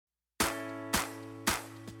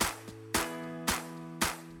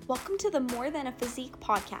Welcome to the More Than a Physique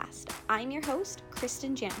podcast. I'm your host,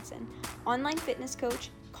 Kristen Jansen, online fitness coach,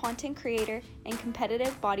 content creator, and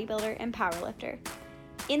competitive bodybuilder and powerlifter.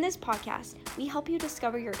 In this podcast, we help you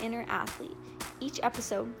discover your inner athlete. Each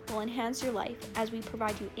episode will enhance your life as we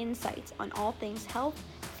provide you insights on all things health,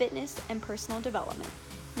 fitness, and personal development.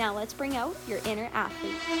 Now let's bring out your inner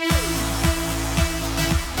athlete.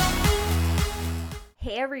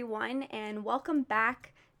 Hey everyone, and welcome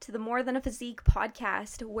back to the More Than a Physique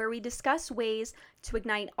podcast, where we discuss ways to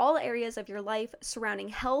ignite all areas of your life surrounding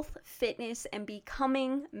health, fitness, and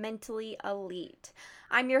becoming mentally elite.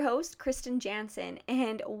 I'm your host, Kristen Jansen,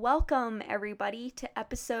 and welcome everybody to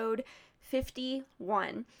episode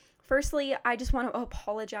 51. Firstly, I just want to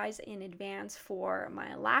apologize in advance for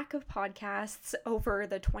my lack of podcasts over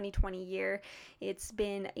the 2020 year. It's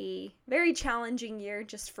been a very challenging year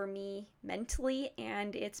just for me mentally,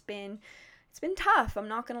 and it's been tough. I'm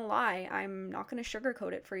not gonna lie. I'm not gonna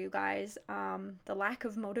sugarcoat it for you guys. The lack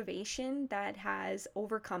of motivation that has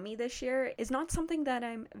overcome me this year is not something that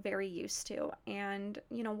I'm very used to. And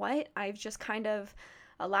you know what? I've just kind of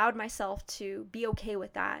allowed myself to be okay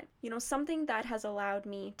with that. Something that has allowed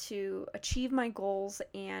me to achieve my goals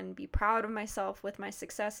and be proud of myself with my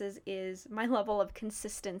successes is my level of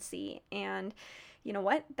consistency. And you know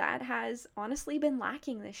what? That has honestly been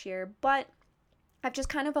lacking this year, but I've just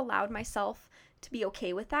kind of allowed myself to be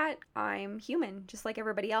okay with that. I'm human, just like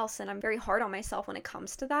everybody else, and I'm very hard on myself when it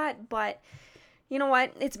comes to that. But you know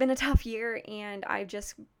what? It's been a tough year, and I've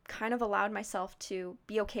just kind of allowed myself to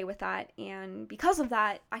be okay with that. And because of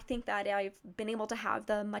that, I think that I've been able to have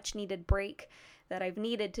the much needed break that I've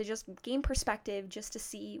needed to just gain perspective, just to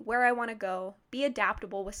see where I want to go, be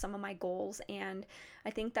adaptable with some of my goals. And I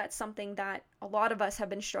think that's something that a lot of us have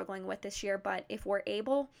been struggling with this year. But if we're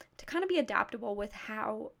able to kind of be adaptable with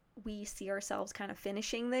how we see ourselves kind of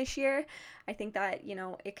finishing this year, I think that,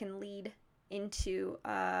 it can lead into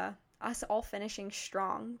us all finishing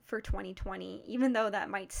strong for 2020. Even though that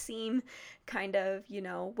might seem kind of,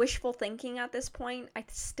 wishful thinking at this point, I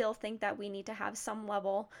still think that we need to have some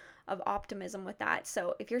level of optimism with that.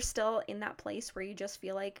 So if you're still in that place where you just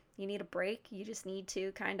feel like you need a break, you just need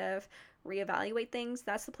to kind of reevaluate things,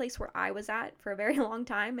 that's the place where I was at for a very long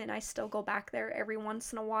time, and I still go back there every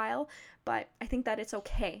once in a while. But I think that it's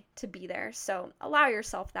okay to be there. So allow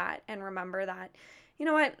yourself that, and remember that, you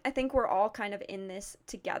know what, I think we're all kind of in this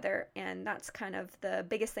together, and that's kind of the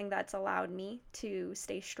biggest thing that's allowed me to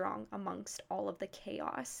stay strong amongst all of the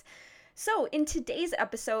chaos. So in today's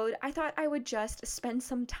episode, I thought I would just spend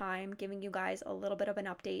some time giving you guys a little bit of an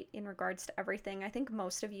update in regards to everything. I think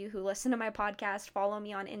most of you who listen to my podcast follow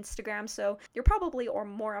me on Instagram, so you're probably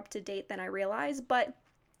more up to date than I realize, but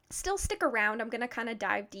still stick around. I'm going to kind of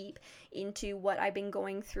dive deep into what I've been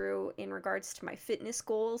going through in regards to my fitness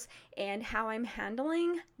goals and how I'm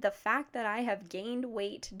handling the fact that I have gained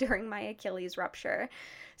weight during my Achilles rupture.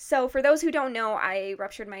 So for those who don't know, I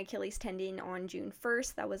ruptured my Achilles tendon on June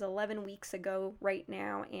 1st. That was 11 weeks ago right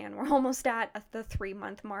now, and we're almost at the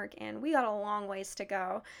 3-month mark, and we got a long ways to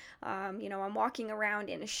go. I'm walking around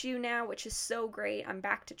in a shoe now, which is so great. I'm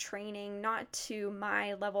back to training, not to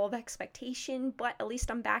my level of expectation, but at least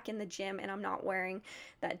I'm back in the gym and I'm not wearing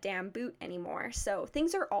that damn boot anymore. So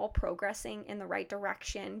things are all progressing in the right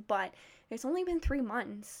direction, but it's only been 3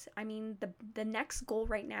 months. I mean, the next goal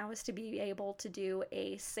right now is to be able to do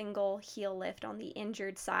a single heel lift on the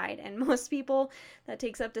injured side, and most people that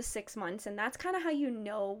takes up to 6 months, and that's kind of how you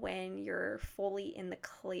know when you're fully in the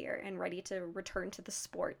clear and ready to return to the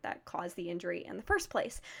sport that caused the injury in the first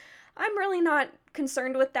place. I'm really not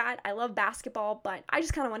concerned with that. I love basketball, but I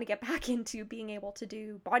just kind of want to get back into being able to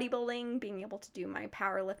do bodybuilding, being able to do my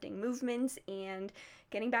powerlifting movements, and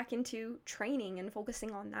getting back into training and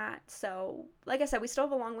focusing on that. So, like I said, we still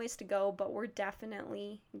have a long ways to go, but we're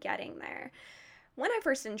definitely getting there. When I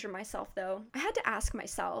first injured myself, though, I had to ask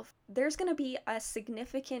myself, there's going to be a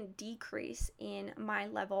significant decrease in my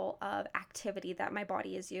level of activity that my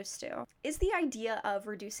body is used to. Is the idea of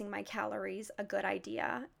reducing my calories a good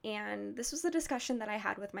idea? And this was a discussion that I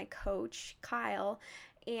had with my coach, Kyle,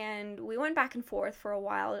 and we went back and forth for a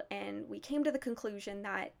while, and we came to the conclusion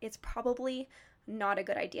that it's probably not a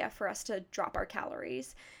good idea for us to drop our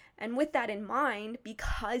calories. And with that in mind,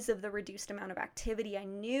 because of the reduced amount of activity I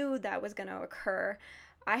knew that was going to occur,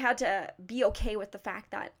 I had to be okay with the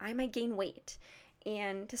fact that I might gain weight.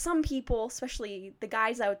 And to some people, especially the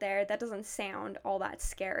guys out there, that doesn't sound all that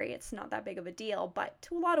scary. It's not that big of a deal. But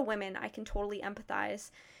to a lot of women, I can totally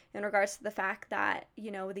empathize in regards to the fact that,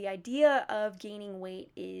 the idea of gaining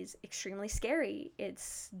weight is extremely scary.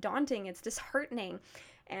 It's daunting. It's disheartening.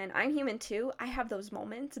 And I'm human too. I have those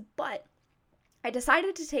moments, but I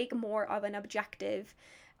decided to take more of an objective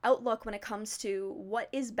outlook when it comes to what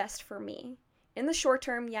is best for me. In the short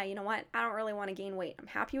term, yeah, you know what? I don't really want to gain weight. I'm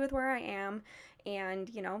happy with where I am. And,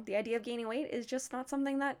 the idea of gaining weight is just not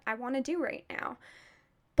something that I want to do right now.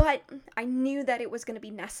 But I knew that it was going to be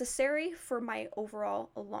necessary for my overall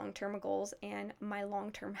long-term goals and my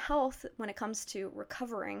long-term health when it comes to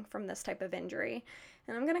recovering from this type of injury.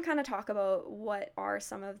 And I'm going to kind of talk about what are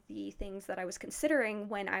some of the things that I was considering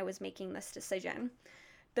when I was making this decision.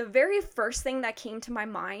 The very first thing that came to my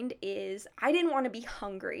mind is I didn't want to be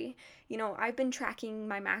hungry. I've been tracking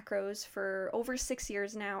my macros for over 6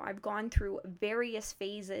 years now. I've gone through various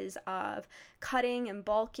phases of cutting and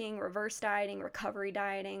bulking, reverse dieting, recovery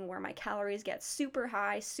dieting, where my calories get super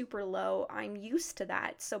high, super low. I'm used to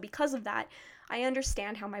that. So because of that, I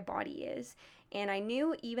understand how my body is. And I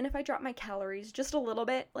knew even if I dropped my calories just a little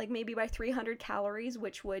bit, like maybe by 300 calories,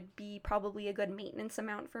 which would be probably a good maintenance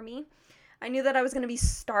amount for me, I knew that I was going to be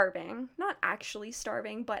starving, not actually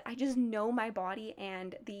starving, but I just know my body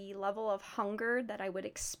and the level of hunger that I would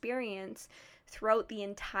experience throughout the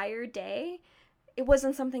entire day. It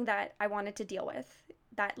wasn't something that I wanted to deal with.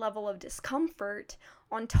 That level of discomfort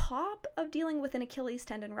on top of dealing with an Achilles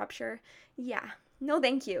tendon rupture, yeah, no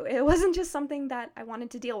thank you. It wasn't just something that I wanted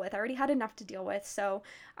to deal with. I already had enough to deal with, so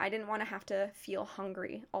I didn't want to have to feel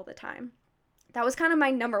hungry all the time. That was kind of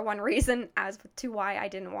my number one reason as to why I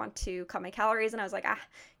didn't want to cut my calories. And I was like,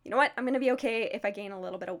 you know what? I'm going to be okay if I gain a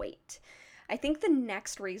little bit of weight. I think the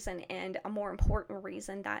next reason, and a more important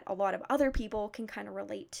reason that a lot of other people can kind of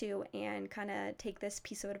relate to and kind of take this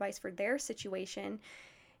piece of advice for their situation,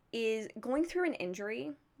 is going through an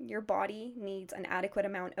injury. Your body needs an adequate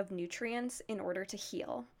amount of nutrients in order to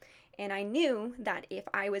heal. And I knew that if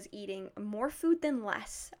I was eating more food than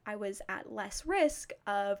less, I was at less risk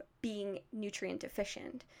of being nutrient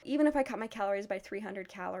deficient. Even if I cut my calories by 300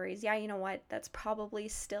 calories, yeah, you know what? That's probably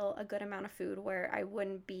still a good amount of food where I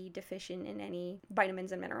wouldn't be deficient in any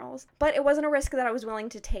vitamins and minerals. But it wasn't a risk that I was willing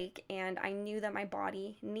to take, and I knew that my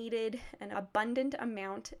body needed an abundant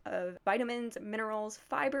amount of vitamins, minerals,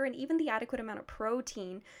 fiber, and even the adequate amount of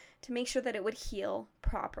protein to make sure that it would heal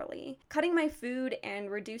properly. Cutting my food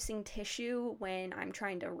and reducing tissue when I'm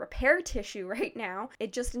trying to repair tissue right now,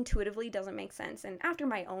 it just intuitively doesn't make sense. And after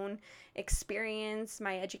my own experience,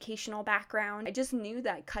 my educational background, I just knew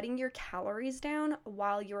that cutting your calories down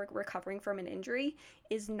while you're recovering from an injury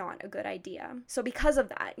is not a good idea. So because of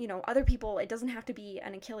that, other people, it doesn't have to be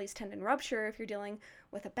an Achilles tendon rupture. If you're dealing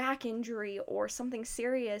with a back injury or something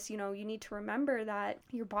serious, you need to remember that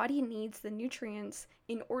your body needs the nutrients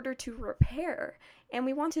in order to repair. And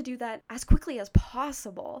we want to do that as quickly as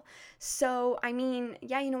possible. So,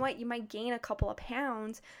 yeah, you know what? You might gain a couple of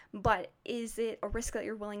pounds, but is it a risk that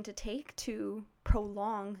you're willing to take to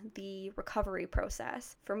prolong the recovery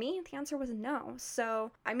process? For me, the answer was no.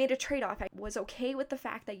 So I made a trade-off. I was okay with the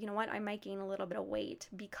fact that, I might gain a little bit of weight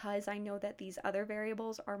because I know that these other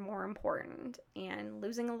variables are more important. And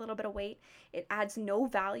losing a little bit of weight, it adds no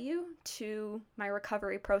value to my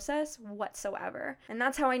recovery process whatsoever. And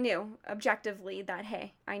that's how I knew objectively that,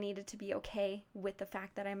 hey, I needed to be okay with the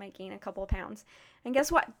fact that I might gain a couple of pounds. And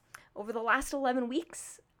guess what? Over the last 11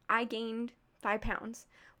 weeks, I gained 5 pounds.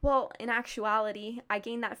 Well, in actuality, I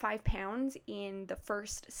gained that 5 pounds in the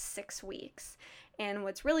first 6 weeks. And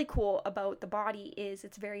what's really cool about the body is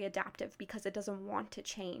it's very adaptive because it doesn't want to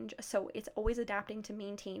change. So it's always adapting to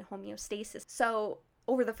maintain homeostasis. So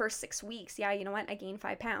over the first 6 weeks, yeah, you know what? I gained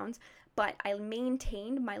 5 pounds, but I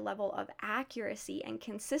maintained my level of accuracy and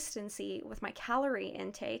consistency with my calorie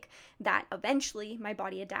intake that eventually my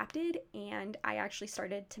body adapted and I actually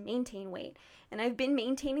started to maintain weight. And I've been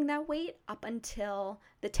maintaining that weight up until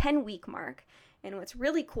the 10-week mark. And what's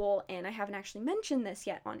really cool, and I haven't actually mentioned this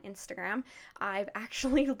yet on Instagram, I've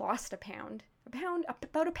actually lost about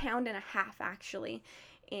a pound and a half actually,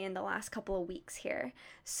 in the last couple of weeks here.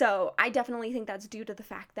 So I definitely think that's due to the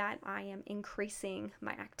fact that I am increasing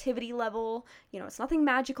my activity level. It's nothing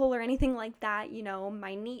magical or anything like that.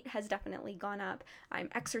 My NEAT has definitely gone up. I'm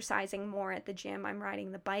exercising more at the gym. I'm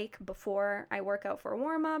riding the bike before I work out for a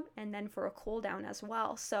warm-up and then for a cool down as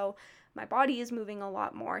well. So my body is moving a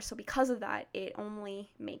lot more. So because of that, it only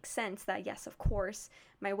makes sense that, yes, of course,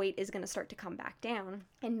 my weight is going to start to come back down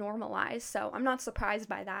and normalize. So I'm not surprised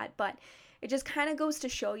by that, but it just kind of goes to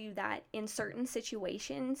show you that in certain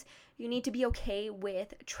situations, you need to be okay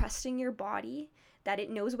with trusting your body, that it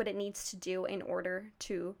knows what it needs to do in order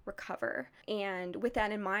to recover. And with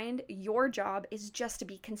that in mind, your job is just to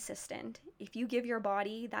be consistent. If you give your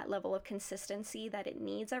body that level of consistency that it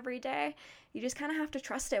needs every day, you just kind of have to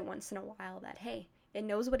trust it once in a while that, hey, It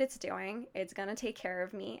knows what it's doing. It's going to take care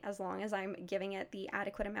of me as long as I'm giving it the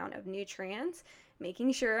adequate amount of nutrients,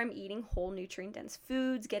 making sure I'm eating whole nutrient-dense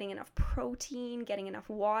foods, getting enough protein, getting enough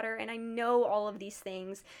water. And I know all of these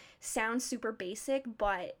things sound super basic,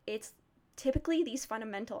 but it's typically these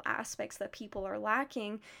fundamental aspects that people are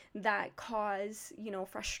lacking that cause,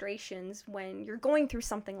 frustrations when you're going through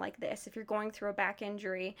something like this. If you're going through a back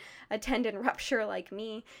injury, a tendon rupture like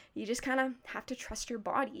me, you just kind of have to trust your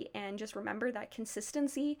body and just remember that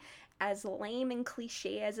consistency, as lame and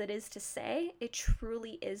cliche as it is to say, it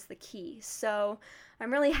truly is the key. So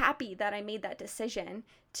I'm really happy that I made that decision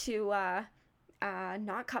to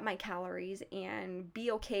not cut my calories and be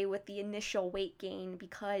okay with the initial weight gain,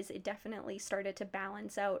 because it definitely started to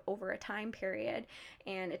balance out over a time period.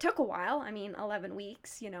 And it took a while. 11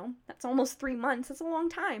 weeks, that's almost 3 months. That's a long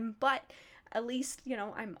time, but at least,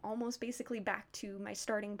 I'm almost basically back to my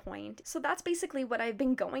starting point. So that's basically what I've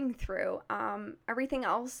been going through. Everything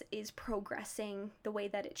else is progressing the way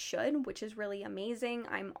that it should, which is really amazing.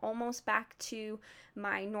 I'm almost back to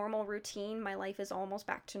my normal routine. My life is almost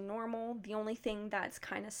back to normal. The only thing that's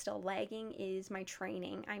kind of still lagging is my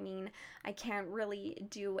training. I can't really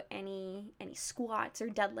do any squats or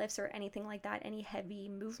deadlifts or anything like that, any heavy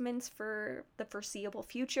movements for the foreseeable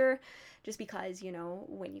future, just because,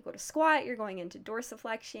 when you go to squat, you're going into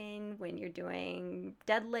dorsiflexion. When you're doing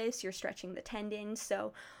deadlifts, you're stretching the tendon.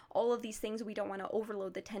 So all of these things, we don't want to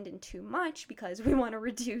overload the tendon too much because we want to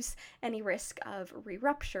reduce any risk of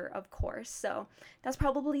re-rupture, of course. So that's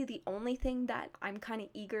probably the only thing that I'm kind of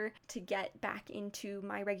eager to get back into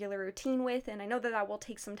my regular routine with. And I know that will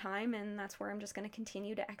take some time, and that's where I'm just going to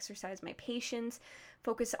continue to exercise my patience,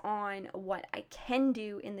 focus on what I can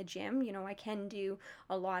do in the gym. I can do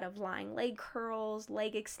a lot of lying leg curls,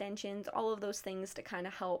 leg extensions, all of those things to kind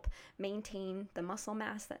of help maintain the muscle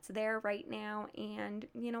mass that's there right now. And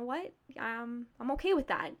you know what? I'm okay with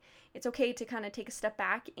that. It's okay to kind of take a step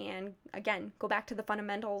back and, again, go back to the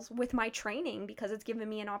fundamentals with my training, because it's given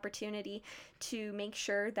me an opportunity to make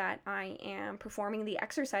sure that I am performing the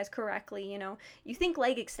exercise correctly. You think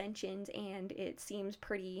leg extensions and it seems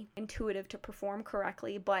pretty intuitive to perform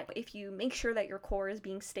correctly, but if you make sure that your core is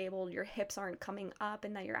being stable, your hips aren't coming up,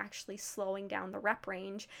 and that you're actually slowing down the rep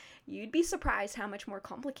range, you'd be surprised how much more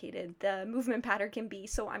complicated the movement pattern can be.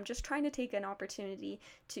 So I'm just trying to take an opportunity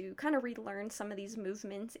to kind of relearn some of these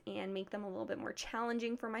movements and make them a little bit more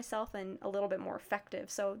challenging for myself and a little bit more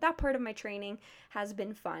effective. So that part of my training has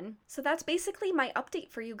been fun. So that's basically my update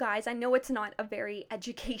for you guys. I know it's not a very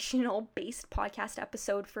educational based podcast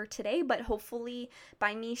episode for today, but hopefully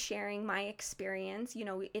by me sharing my experience,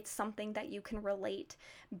 it's something that you can relate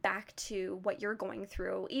back to what you're going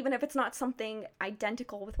through. Even if it's not something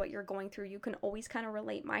identical with what you're going through, you can always kind of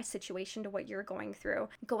relate my situation to what you're going through.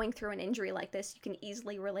 Going through an injury like this, you can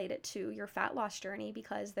easily relate it to your fat loss journey,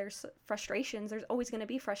 because there's frustrations. There's always going to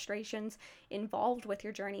be frustrations involved with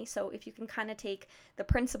your journey. So if you can kind of take the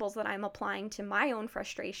principles that I'm applying to my own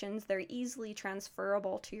frustrations, they're easily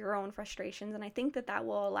transferable to your own frustrations. And I think that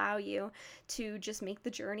will allow you to just make the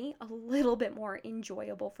journey a little bit more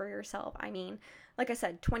enjoyable for yourself. Like I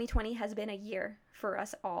said, 2020 has been a year for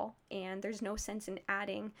us all, and there's no sense in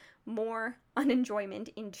adding more unenjoyment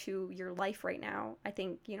into your life right now. I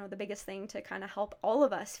think, the biggest thing to kind of help all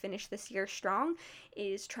of us finish this year strong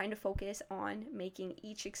is trying to focus on making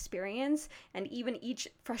each experience and even each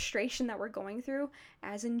frustration that we're going through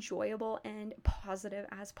as enjoyable and positive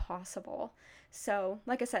as possible. So,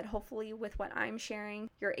 like I said, hopefully with what I'm sharing,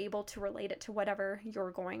 you're able to relate it to whatever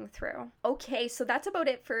you're going through. Okay, so that's about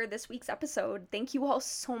it for this week's episode. Thank you all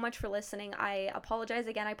so much for listening. I apologize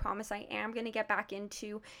again. I promise I am going to get back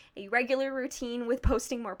into a regular routine with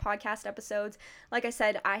posting more podcast episodes. Like I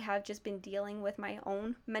said, I have just been dealing with my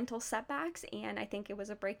own mental setbacks, and I think it was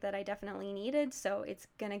a break that I definitely needed. So it's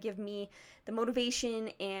going to give me the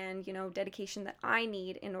motivation and, dedication that I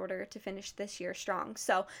need in order to finish this year strong.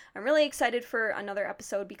 So I'm really excited for another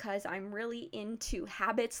episode, because I'm really into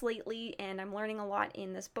habits lately, and I'm learning a lot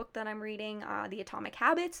in this book that I'm reading, The Atomic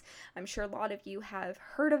Habits. I'm sure a lot of you have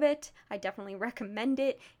heard of it. I definitely recommend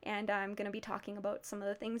it, and I'm going to be talking about some of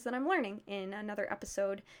the things that I'm learning in another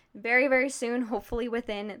episode very, very soon, hopefully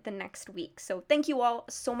within the next week. So thank you all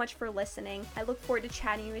so much for listening. I look forward to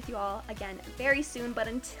chatting with you all again very soon, but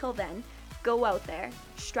until then, go out there,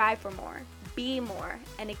 strive for more, be more,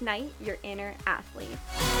 and ignite your inner athlete.